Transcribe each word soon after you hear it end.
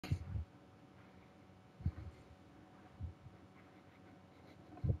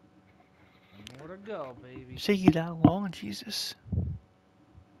to go, baby. Take you that long, Jesus.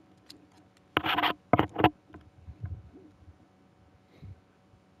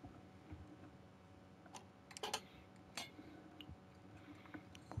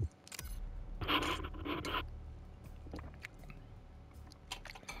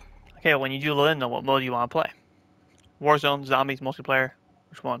 Okay, when you do load in, though, what mode do you want to play? Warzone, Zombies, Multiplayer?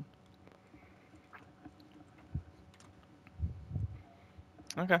 Which one?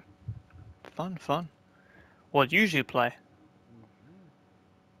 Okay. Fun, fun. What do you usually play?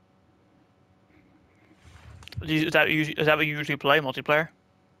 Is that what you usually play, multiplayer?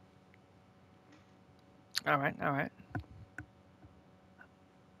 Alright, alright.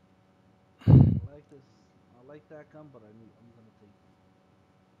 I like this. I like that gun, but I'm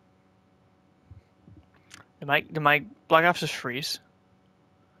gonna take. Did my Black Ops just freeze?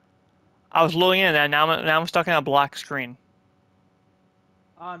 I was loading in and now I'm stuck in a black screen.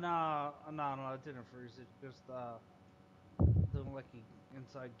 Oh no, it didn't freeze. It just doing like an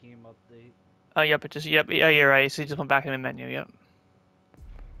inside game update. Oh, yep, yeah, you're right. So you just went back in the menu, yep.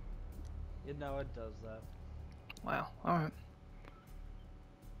 You know it does that. Wow, alright.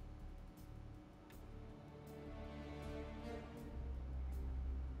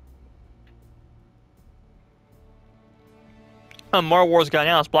 More Wars got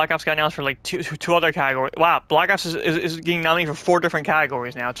announced. Black Ops got announced for like two other categories. Wow, Black Ops is getting nominated for 4 different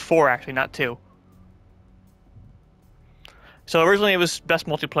categories now. It's 4 actually, not 2. So originally it was best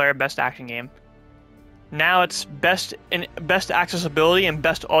multiplayer, best action game. Now it's best accessibility and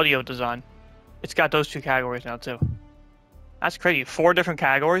best audio design. It's got those 2 categories now too. That's crazy. 4 different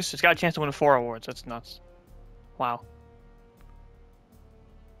categories. It's got a chance to win 4 awards. That's nuts. Wow.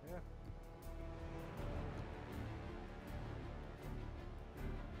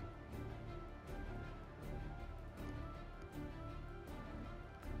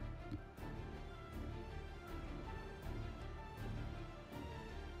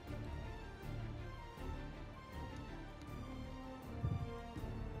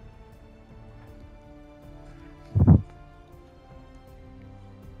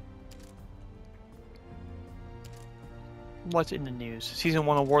 What's in the news? Season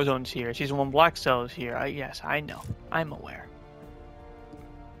 1 of Warzone's here. Season 1 Black Cell is here. Yes, I know. I'm aware.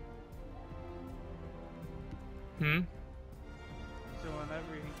 So whenever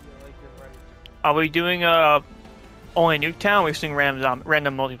you like you're ready. Are we doing only Nuketown? Or are we doing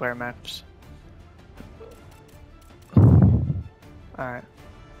random multiplayer maps? Alright.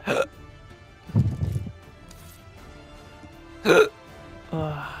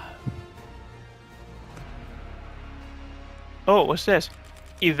 Oh, what's this?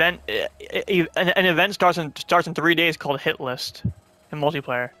 An event starts in 3 days called Hit List in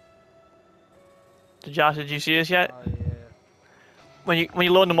multiplayer. Josh, did you see this yet? Oh yeah. When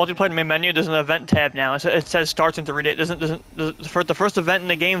you load the multiplayer in the main menu, there's an event tab now. It says starts in 3 days. The first event in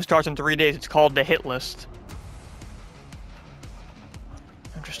the game starts in 3 days. It's called the Hit List.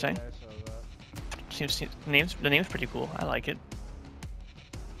 Interesting. Yeah, I saw that. The name's pretty cool. I like it.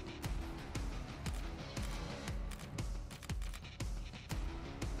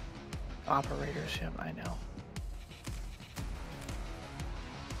 Operators, yeah, I know.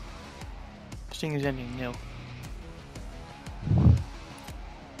 This thing is ending new.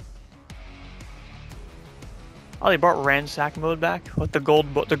 Oh, they brought ransack mode back with the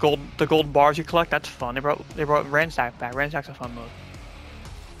gold bars you collect. That's fun. They brought ransack back. Ransack's a fun mode.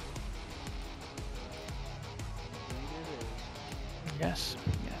 Yes,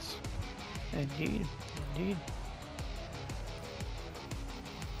 yes, indeed, indeed.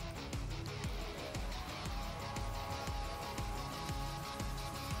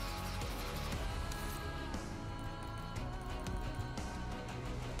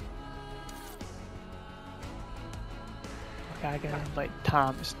 I gotta invite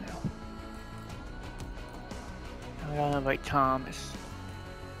Thomas now. I gotta invite Thomas.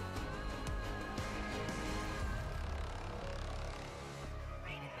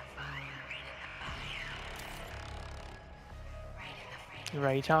 You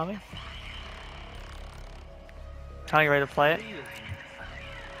ready, Tommy? Tommy, you ready to play it?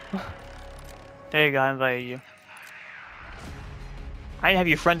 There you go, I invited you. I didn't have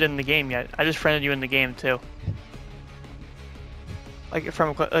you friended in the game yet. I just friended you in the game too. Like from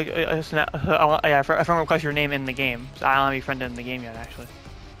a request your name in the game. So I don't have you friended in the game yet, actually.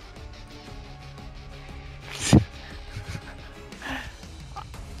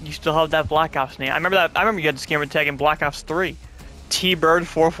 You still have that Black Ops name. I remember that. I remember you had the gamer tag in Black Ops 3.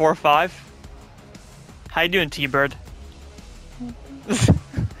 T-Bird445. How you doing, T-Bird?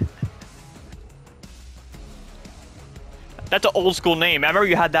 That's an old school name. I remember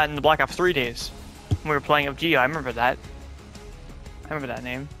you had that in the Black Ops 3 days. when we were playing of Geo. I remember that. I remember that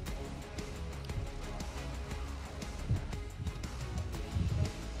name.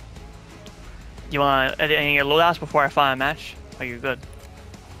 You want to edit any of your loadouts before I find a match? Oh, you're good.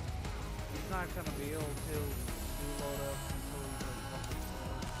 He's not gonna be able to do load up until he's like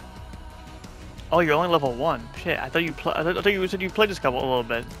level 4. Oh, you're only level 1. Shit, I thought you I thought you said you played this couple a little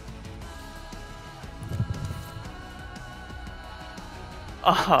bit.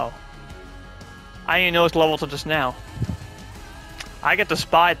 Oh. I didn't know it's level till just now. I get the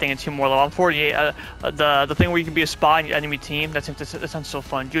spy thing in 2 more level. I'm 48. The thing where you can be a spy in your enemy team, that sounds so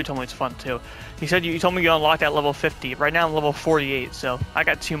fun. You told me it's fun too. He said you told me you unlocked at level 50. Right now I'm level 48, so I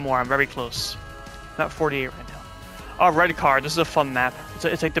got 2 more. I'm very close. I'm at 48 right now. Oh, red card. This is a fun map.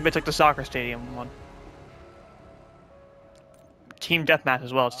 It's like the soccer stadium one. Team deathmatch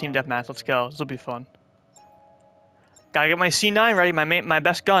as well. It's team deathmatch. Let's go. This will be fun. Gotta get my C9 ready. My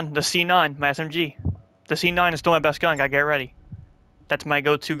best gun, the C9, my SMG. The C9 is still my best gun. Gotta get ready. That's my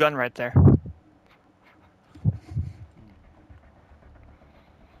go-to gun right there.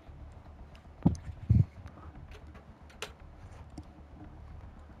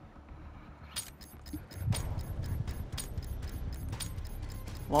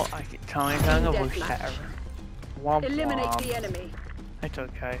 Well, I can kind of whatever. Eliminate the enemy. It's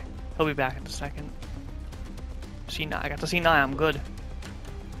okay. He'll be back in a second. C9. I got the C9. I'm good.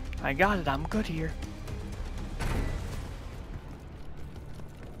 I got it. I'm good here.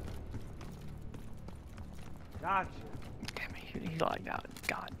 Gotcha. Damn it. He's like that.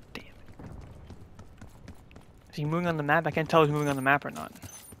 God damn it. Is he moving on the map? I can't tell if he's moving on the map or not.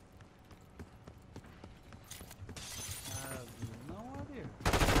 I have no idea.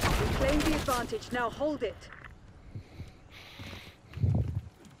 We claim the advantage. Now hold it.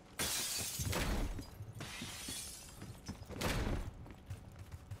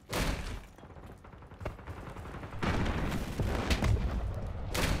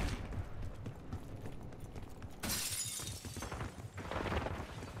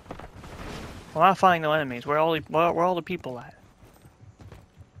 Well, I'm not finding no enemies. Where are all the people at?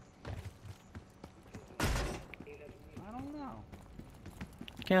 I don't know.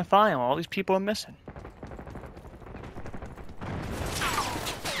 Can't find them. All these people are missing.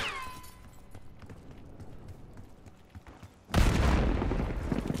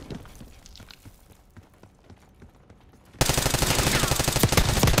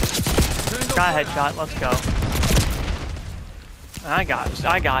 Got a headshot. Let's go. I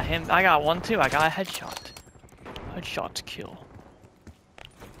got him. I got one too. I got a headshot. Headshot to kill.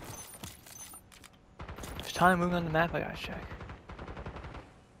 Is Tommy moving on the map? I gotta check.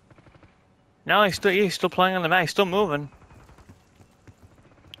 No, he's still playing on the map. He's still moving.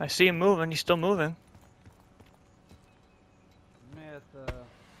 I see him moving. He's still moving.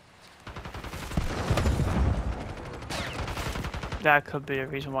 That could be the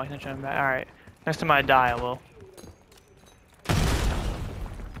reason why he's not trying back. Alright. Next time I die, I will.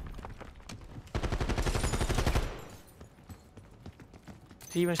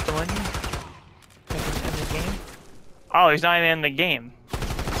 Is he even still in here? In the game? Oh, he's not even in the game.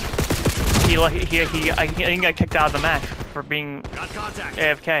 He got kicked out of the match for being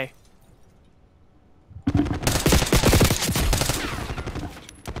AFK.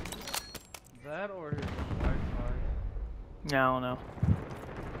 That or his Wi-Fi? No, I don't know.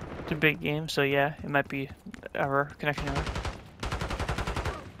 It's a big game, so yeah, it might be error, connection error.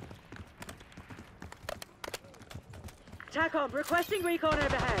 TACOM requesting recon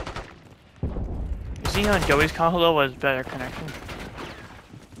overhead. See on Joey's console was better connection.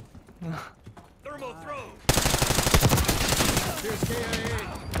 Thermal throw. Here's KIA.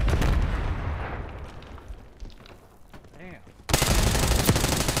 Damn.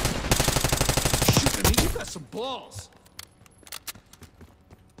 Shoot at me, you got some balls.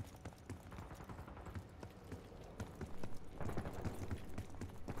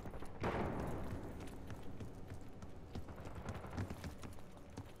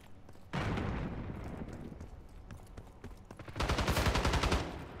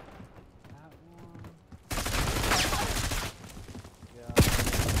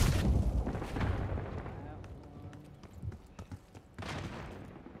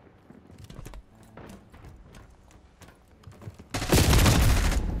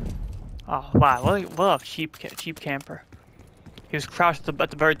 Oh wow, what a cheap camper. He was crouched at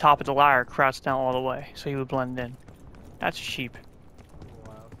the very top of the ladder, crouched down all the way, so he would blend in. That's cheap.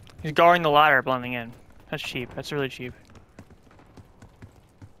 Wow. He's guarding the ladder, blending in. That's cheap. That's really cheap.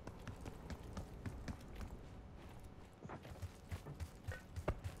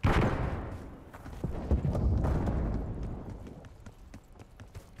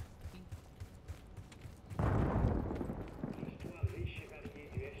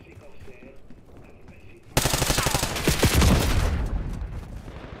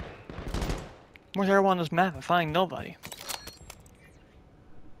 Where's everyone on this map? I'm finding nobody.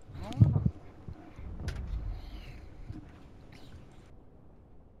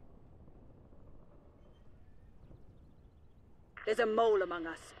 There's a mole among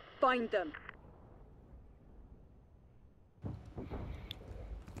us. Find them.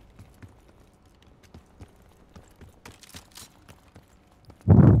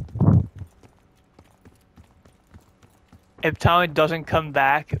 If Tommy doesn't come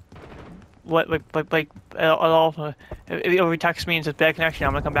back, at all, if he texts me and says bad connection,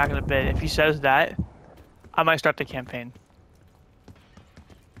 I'm gonna come back in a bit. If he says that, I might start the campaign.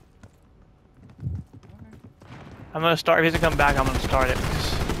 I'm gonna start. If he doesn't come back, I'm gonna start it.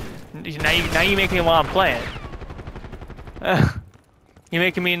 Now you make me want to play it. You're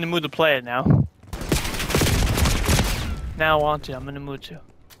making me in the mood to play it now. Now I want to. I'm in the mood to.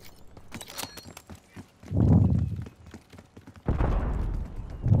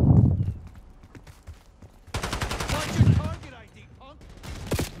 Watch your target ID, punk.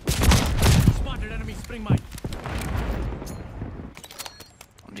 Spotted enemy spring mine.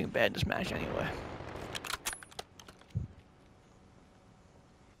 I'm doing bad in this match anyway.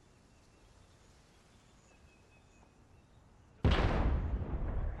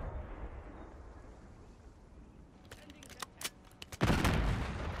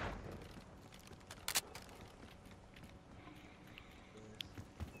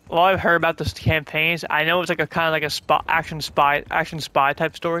 Well, I've heard about this campaigns. I know it's like a kind of like a action spy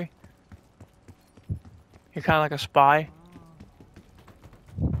type story. You're kind of like a spy.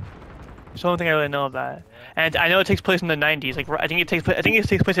 It's the only thing I really know about it. And I know it takes place in the 90s. Like I think it takes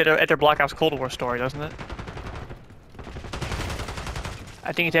place at their Black Ops Cold War story, doesn't it?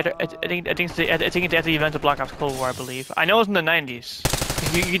 I think it's at the events of Black Ops Cold War, I believe. I know it's in the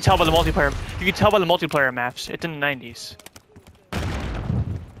 90s. You can tell by the multiplayer. You can tell by the multiplayer maps. It's in the 90s.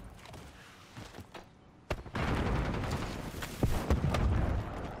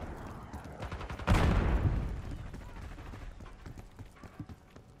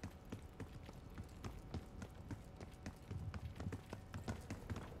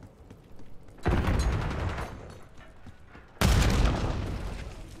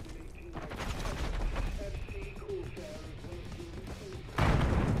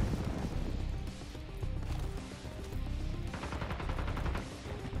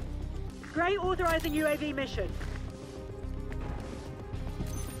 Gray authorizing UAV mission.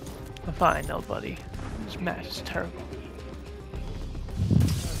 I find nobody. This match is terrible.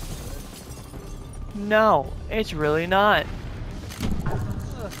 No, it's really not.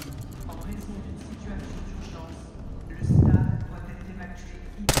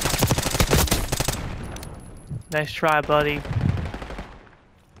 Nice try, buddy.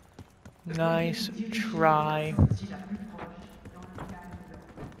 Nice try.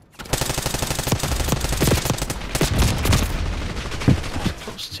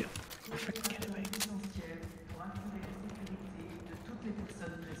 Close to. Freaking kidding me.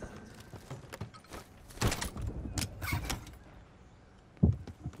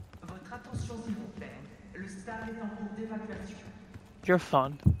 You're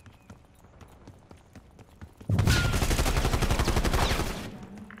fun.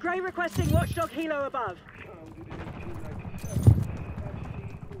 Gray requesting Watchdog Helo above.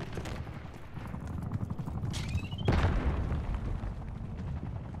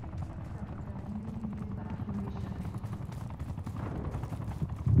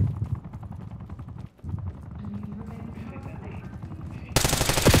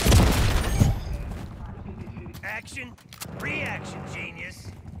 Action, reaction, genius.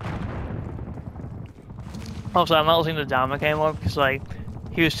 Also, I'm not listening to Dominic anymore because, like,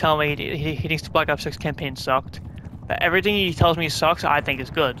 he was telling me he thinks the Black Ops 6 campaign sucked. But everything he tells me sucks, I think is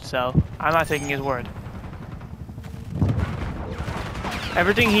good, so I'm not taking his word.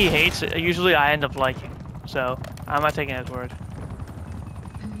 Everything he hates, usually I end up liking, so I'm not taking his word.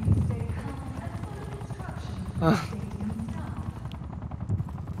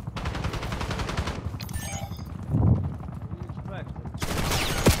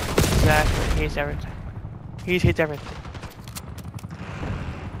 Exactly, he hates everything. He hates everything.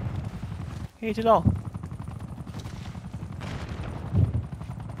 He hates it all.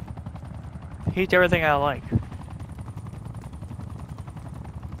 He hates everything I like.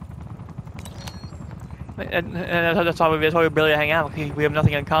 And that's why we barely hang out. We have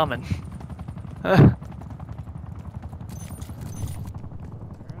nothing in common. We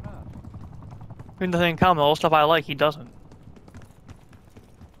have nothing in common. All the stuff I like, he doesn't.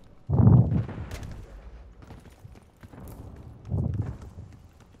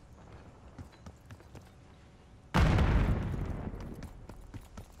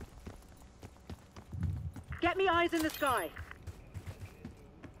 Get me eyes in the sky.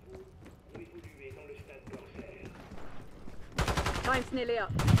 Time's nearly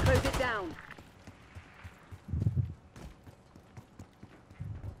up. Close it down.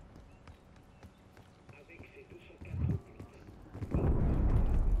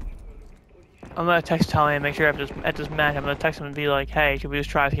 I'm gonna text Tommy and make sure at this match I'm gonna text him and be like, hey, should we just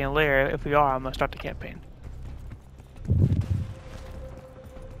try this again later? If we are, I'm gonna start the campaign.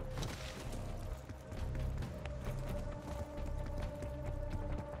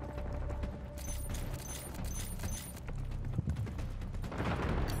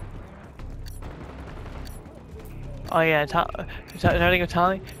 Oh yeah, another thing with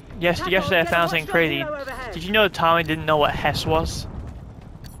Tommy? Yesterday I found something crazy. Did you know Tommy didn't know what Hess was?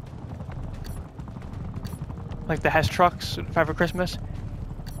 Like the Hess trucks for Christmas?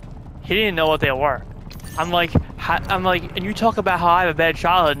 He didn't know what they were. I'm like, and you talk about how I have a bad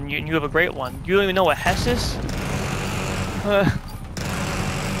childhood and you have a great one. You don't even know what Hess is?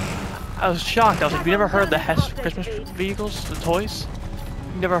 I was shocked. I was like, you never heard of the Hess Christmas vehicles, the toys?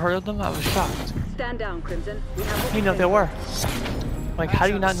 You never heard of them? I was shocked. Stand down, Crimson. I didn't know what they were. Like, how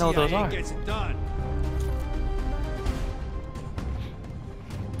do you not know what those are? Gets it done.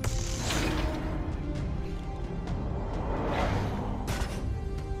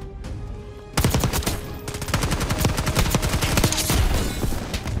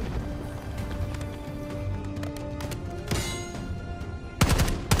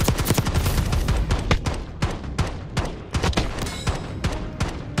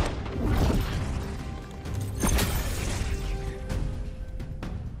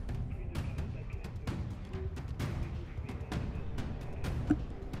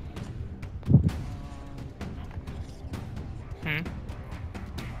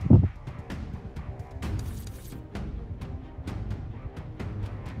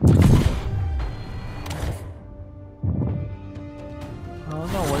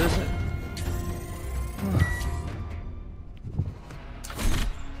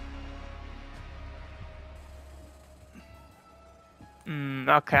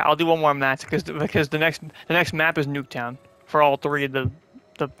 Okay, I'll do one more match because the next map is Nuketown for all three of the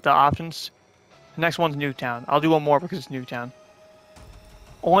options. The next one's Nuketown. I'll do one more because it's Nuketown.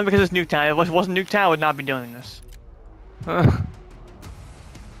 Only because it's Nuketown. If it wasn't Nuketown, I would not be doing this.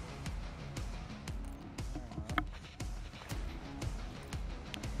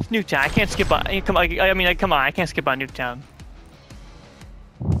 It's Nuketown. I can't skip on. Come on, come on. I can't skip on Nuketown.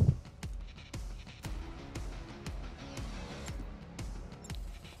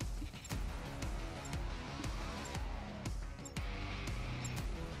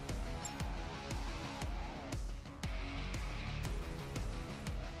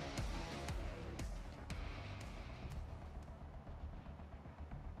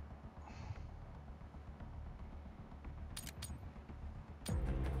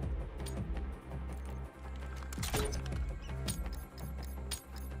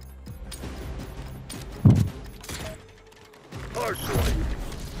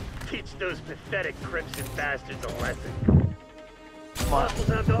 Teach those pathetic Crimson bastards a lesson. Apostles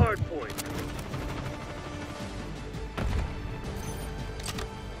have the hard point.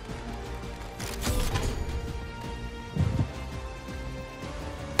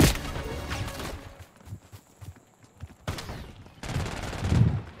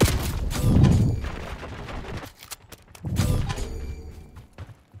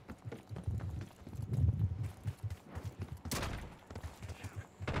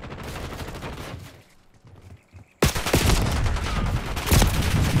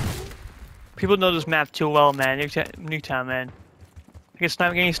 People know this map too well, man. Nuketown, man.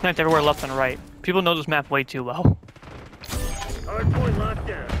 Getting sniped everywhere left and right. People know this map way too well. Hard point locked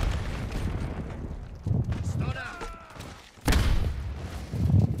down. Start out.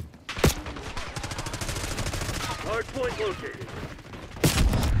 Hard point located.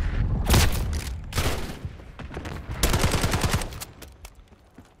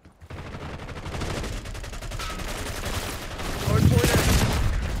 Hard point out.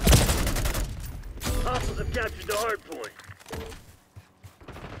 Hostiles have captured the hard point.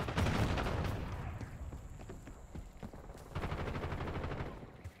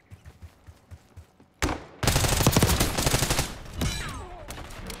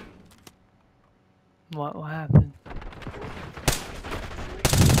 What happened?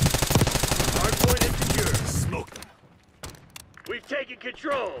 Hard point is secure. Smoke them. We've taken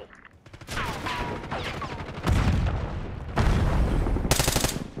control.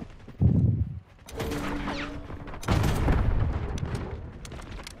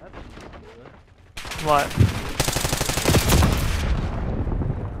 What?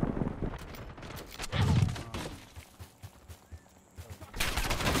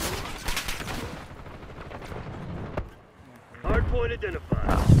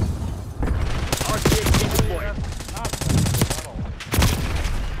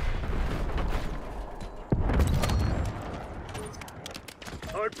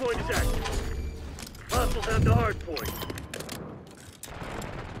 Hardpoint is active. Hostiles have the hardpoint.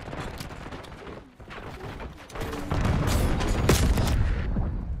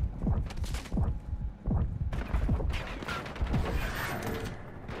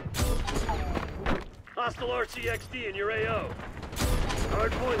 Hostile RCXD in your AO.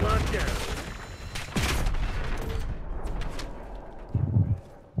 Hardpoint locked down.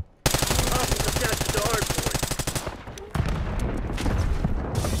 Hostiles have captured the hardpoint.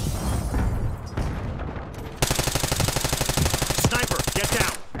 Sniper, get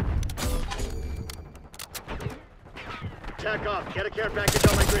down. Attack off. Get a care package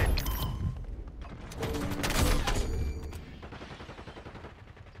on my grid.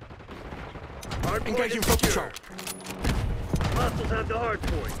 Hardpoint Engaging is full secure. control. Hostiles have the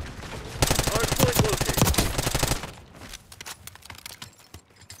hardpoint. Hardpoint located.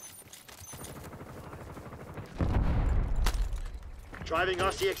 Driving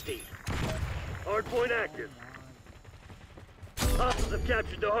RCXD. Hardpoint active. Hostiles have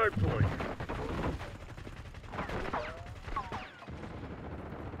captured the hardpoint.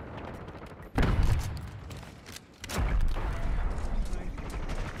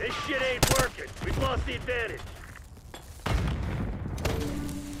 This shit ain't working. We've lost the advantage.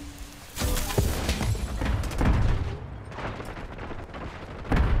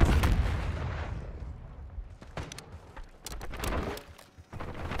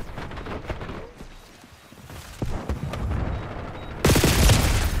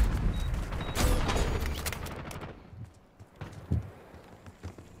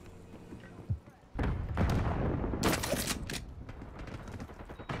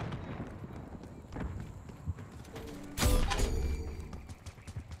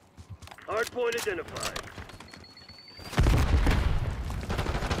 Hardpoint identified.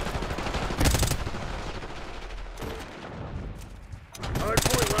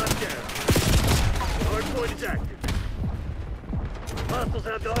 Hardpoint locked down. Hardpoint is active. Hostiles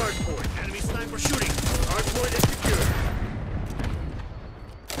have the hardpoint. Enemy sniper shooting. Hardpoint is secure.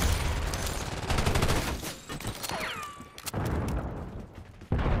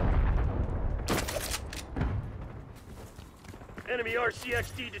 Enemy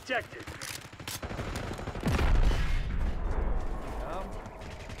RCXD detected.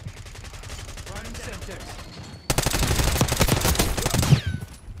 Running Semtex.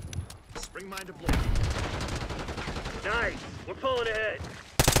 Spring mine deployed. Nice. We're pulling ahead.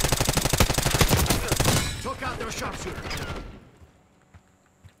 Took out their sharpshooter.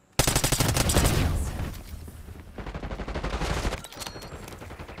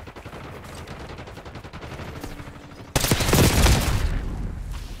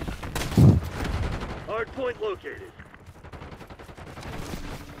 Hardpoint located.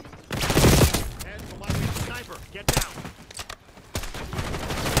 Head for my wing. Sniper, get down.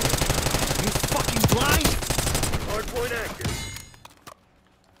 You fucking blind? Hardpoint active.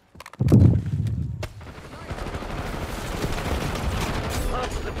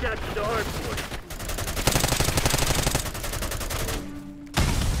 Hostiles have captured the hardpoint.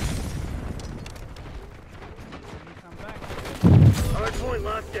 Hardpoint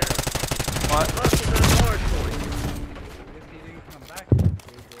locked down. What? Hostiles have the hardpoint. If he didn't come back,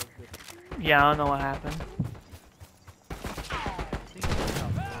 Yeah, I don't know what happened.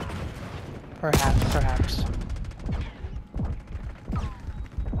 Perhaps, perhaps.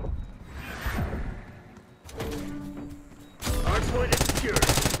 Hardpoint is secure.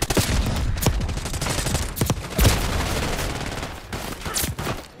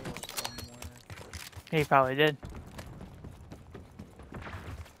 He probably did.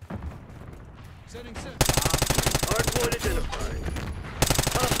 Setting set. Hardpoint identified.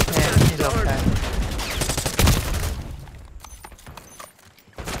 Hostiles Yeah, have he's captured the okay. hardpoint.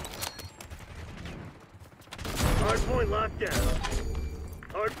 Hardpoint locked down.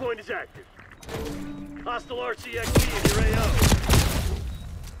 Hardpoint is active. Hostile RCXD in your AO.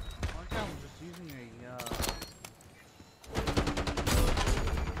 I like how I'm just using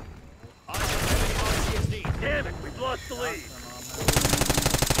RCXD. Damn it, we've lost the lead.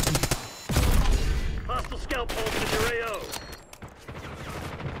 Hostile scout pulse in your AO.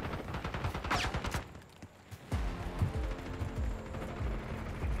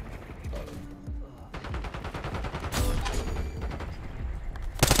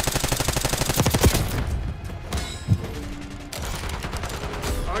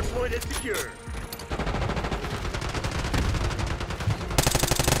 Hardpoint is secure.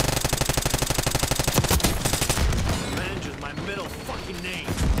 Revenge is my middle fucking name.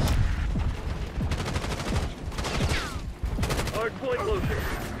 Hardpoint located.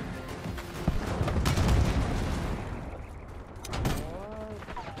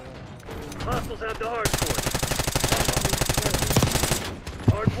 Hostiles have the hard point.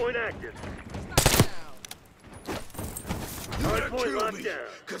 Hard point active. Hard point locked down.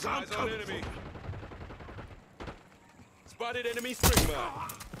 Cause I'm coming. Enemy. Spotted enemy string mine.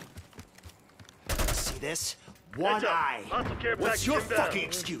 See this? One Heads up. eye. Hostile care What's package your inbound. fucking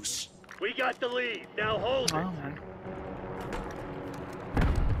excuse? We got the lead. Now hold Oh it. man.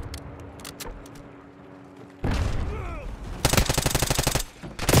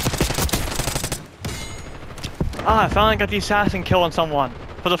 Ah, I finally got the assassin killing someone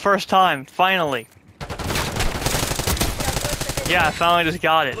for the first time. Finally. Yeah, I finally just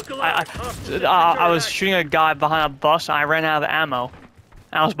got it. I was shooting a guy behind a bus and I ran out of ammo.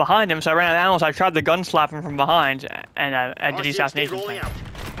 And I was behind him, so I ran out of ammo, so I tried to gun slap him from behind, and I did the assassination rolling thing. out.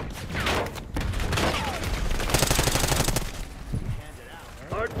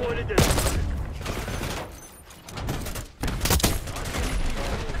 Hard point identified.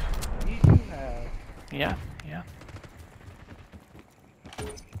 Yeah, yeah.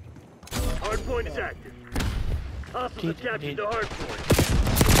 Hard point is active. Hostiles have captured the hard point.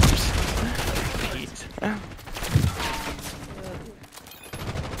 Repeat.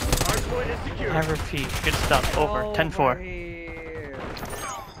 Hard point is secure. I repeat. Good stuff. Over. 10-4.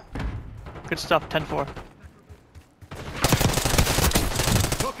 Good stuff. 10-4.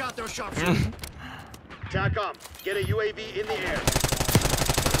 Took out their sharpshooter. TACOM, get a UAV in the air.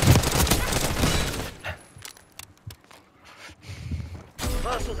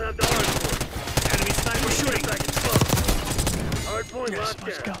 Hostiles have the hard point. Enemy sniper shooting. Seconds close. Hard point Yes, locked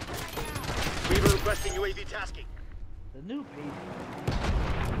let's go. down. Weaver requesting UAV tasking. The new page.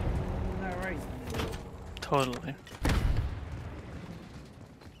 Isn't that right? Totally.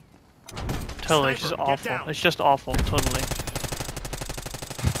 Totally. It's just Sniper, get awful. down. It's just awful. Totally.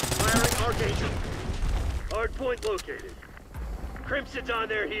 Firing Archangel. Hard point located. Crimson's on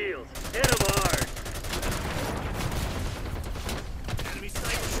their heels. Hit 'em hard. Enemy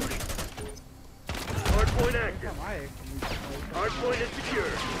sniper shooting. Hard point active. Come I actually Hard point is secure.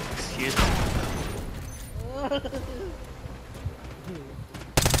 Excuse me.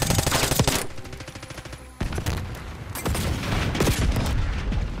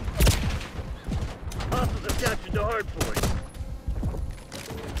 Hostiles have captured the hard point.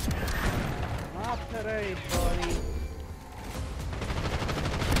 Not today, buddy.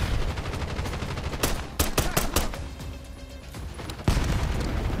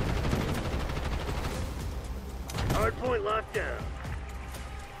 Hard point locked down.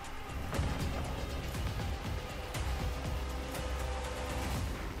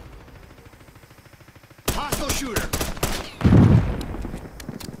 Hostile shooter.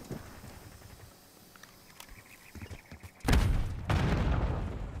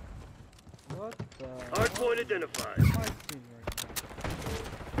 What the? Hard point identified. Am I seeing right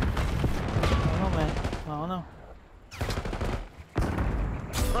I don't know, man. I don't know.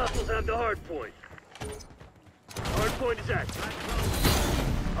 Hostiles have the hard point. Hard point is active.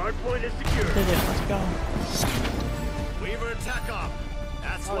 Hard point is secure. Did it. Let's go. Weaver and TACOM.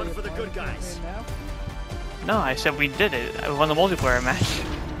 That's now? one you're for the good playing guys. campaign now? No, I said we did it. I won the multiplayer match.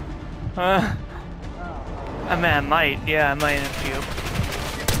 Oh. I mean, I might. Yeah, I might in a few.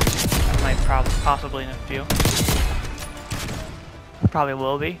 I might possibly in a few. I probably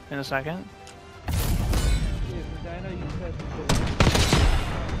will be in a second. I know you said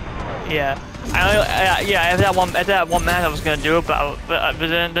Yeah. Yeah. At that one match I was gonna do it, but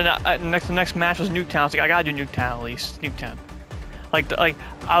then the next match was Nuketown. I was like, I gotta do Nuketown at least. Nuketown. Like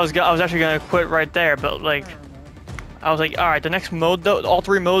I was actually gonna quit right there, but like I was like, all right, the next mode though, all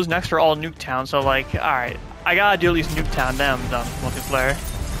three modes next are all Nuketown. So like, all right, I gotta do at least Nuketown. Then I'm done multiplayer.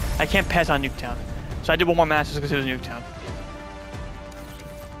 I can't pass on Nuketown. So I did one more match just because it was Nuketown.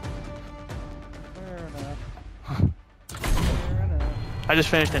 fair enough. Fair enough. I just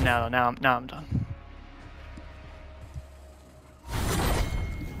finished it now though. Now I'm done.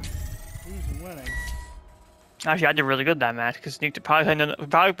 He's winning. Actually, I did really good that match because probably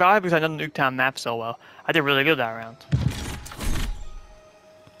because I done the Nuketown map so well. I did really good that round.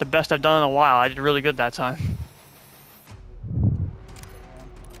 The best I've done in a while. I did really good that time.